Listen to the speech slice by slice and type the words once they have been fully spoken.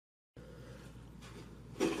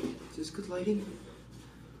this good lighting?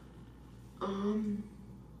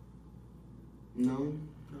 No,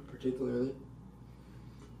 not particularly.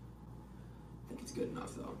 I think it's good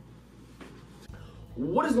enough though.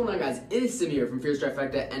 What is going on, guys? It is Sim here from Fierce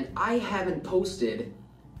Trifecta, and I haven't posted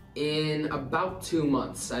in about 2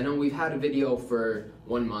 months. I know we've had a video for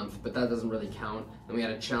 1 month, but that doesn't really count. And we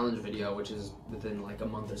had a challenge video, which is within like a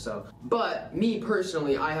month or so. But me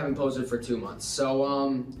personally, I haven't posted for 2 months.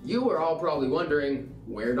 So you are all probably wondering,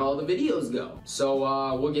 where'd all the videos go?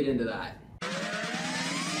 So we'll get into that. I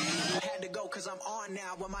had to go 'cause I'm on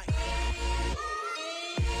now with my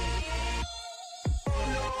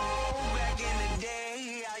back in the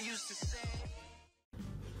day I used to say.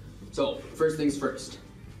 So first things first.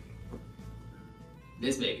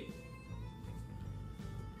 This baby.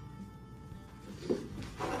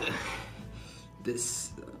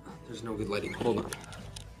 There's no good lighting. Hold on.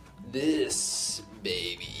 This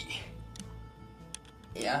baby.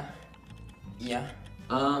 Yeah.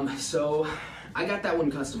 So I got that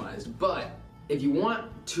one customized, but if you want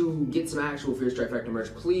to get some actual Fierce Trifecta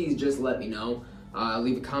merch, please just let me know.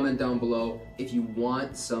 Leave a comment down below if you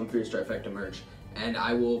want some Fierce Trifecta merch, and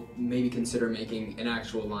I will maybe consider making an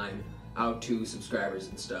actual line out to subscribers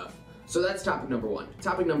and stuff. So that's topic number 1.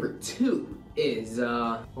 Topic number 2 is,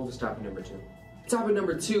 what was topic number 2? Topic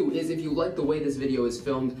number 2 is if you like the way this video is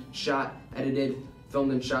filmed, shot, edited,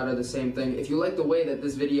 filmed and shot are the same thing. If you like the way that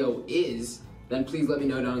this video is, then please let me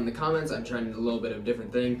know down in the comments. I'm trying a little bit of a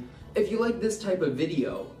different thing. If you like this type of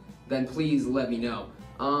video, then please let me know.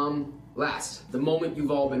 Last, the moment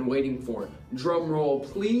you've all been waiting for. Drum roll,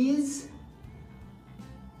 please.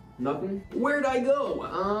 Nothing? Where'd I go?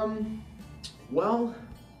 Well,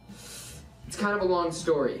 it's kind of a long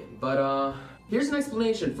story, but here's an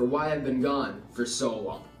explanation for why I've been gone for so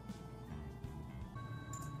long.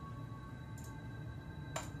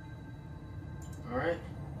 Alright,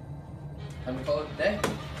 time to call it a day.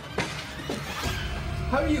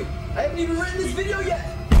 How are you? I haven't even written this video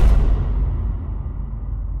yet!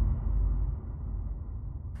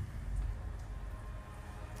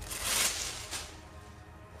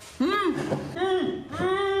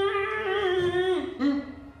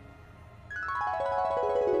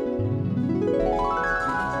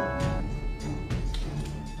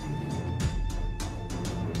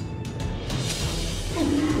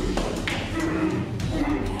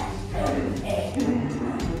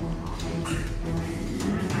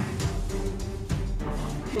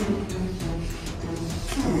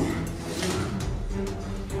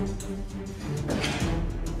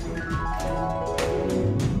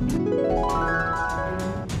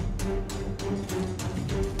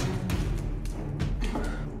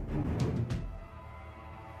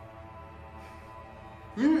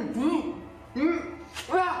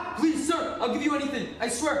 Please, sir, I'll give you anything. I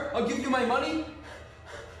swear, I'll give you my money.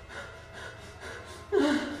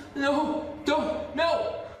 No, don't,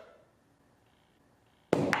 no.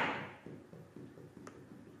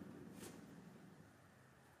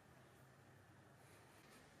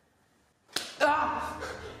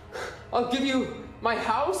 I'll give you my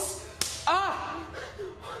house.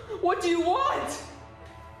 What do you want?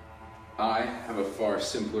 I have a far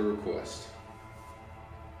simpler request.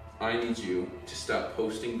 I need you to stop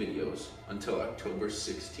posting videos until October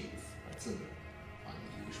 16th. That's an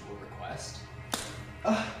unusual request.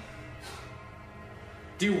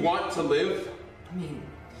 Do you want to live? I mean,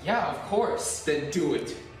 yeah, of course. Then do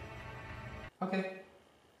it. Okay.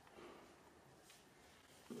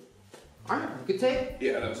 Alright, good take.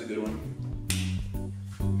 Yeah, that was a good one.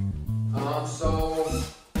 So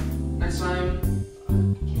next time,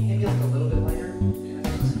 can you get me like a little bit lighter?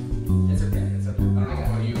 Yeah. It's okay, it's okay. I don't know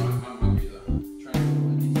about you, I'm hungry though. Try and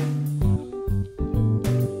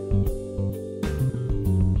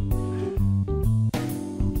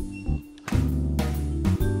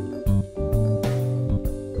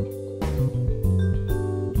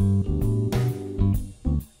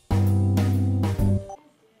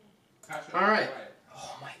Alright.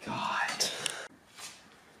 Oh my god.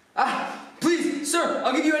 Please, sir,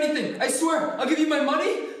 I'll give you anything. I swear, I'll give you my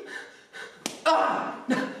money.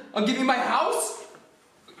 I'll give you my house.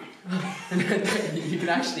 You can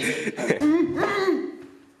actually.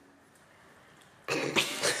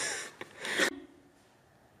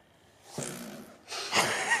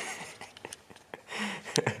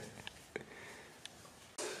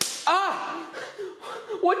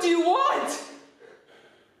 What do you want?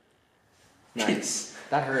 Nice.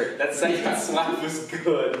 That hurt. that second slap was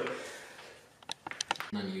good.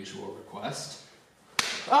 An unusual request.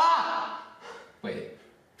 Wait,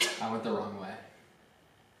 I went the wrong way.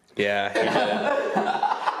 Yeah.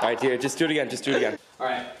 All right, here, just do it again. All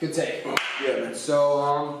right, good take. Yeah, man.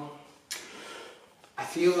 So, I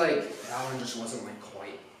feel like that one just wasn't like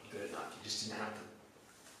quite good enough. You just didn't have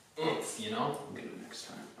the oomph, you know? We'll get it next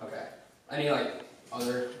time. Okay. Any like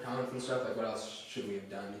other comments and stuff? Like what else should we have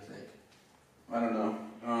done, you think? I don't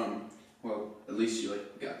know. Well, at least you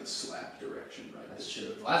like got the slap direction right. That's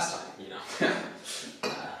true. Last time, you know.